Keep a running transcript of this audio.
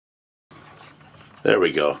There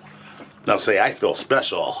we go. Now say, I feel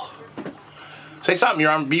special. Say something,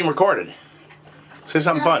 you're being recorded. Say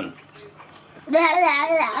something fun. Okay,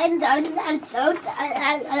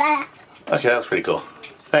 that was pretty cool.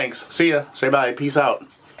 Thanks. See ya. Say bye. Peace out.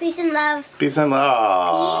 Peace and love. Peace and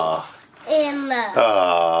love. Peace and love.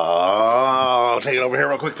 Oh, take it over here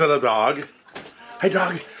real quick to the dog. Hey,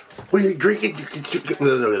 dog. What are you drinking?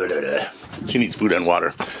 She needs food and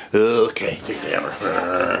water. Okay, take the hammer.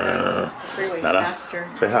 Freeway's faster.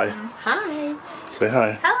 Say hi. Hi. Say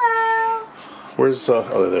hi. Hello. Where's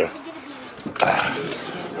oh, there.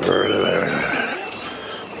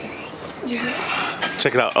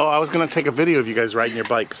 Check it out. Oh, I was gonna take a video of you guys riding your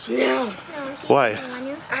bikes. No. Why?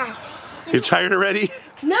 You tired already?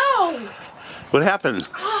 No. What happened?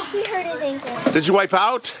 He hurt his ankle. Did you wipe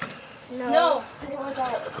out? No.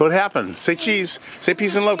 What happened? Say cheese. Say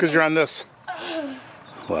peace and love because you're on this.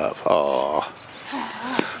 Love. Oh.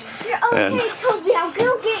 You're okay, Toby. I'll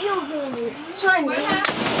go get your baby. Son,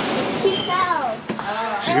 he fell.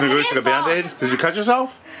 She's gonna go get you a Band-Aid? Did you cut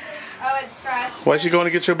yourself? Oh, it's scratched. Why is she going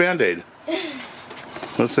to get you a Band-Aid?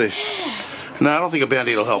 Let's see. No, I don't think a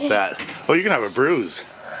Band-Aid will help that. Oh, you're gonna have a bruise.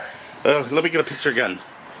 Let me get a picture again.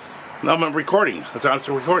 No, I'm recording. That's how I'm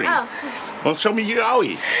recording. Oh. Well, show me your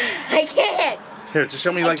owie. I can't. Here, just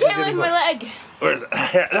show me like I you can't did lift my leg. Where's it?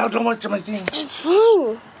 Here, no, don't want to my thing. It's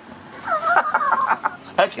fine.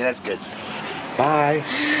 Okay, that's good. Bye.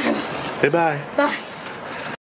 Say bye. Bye.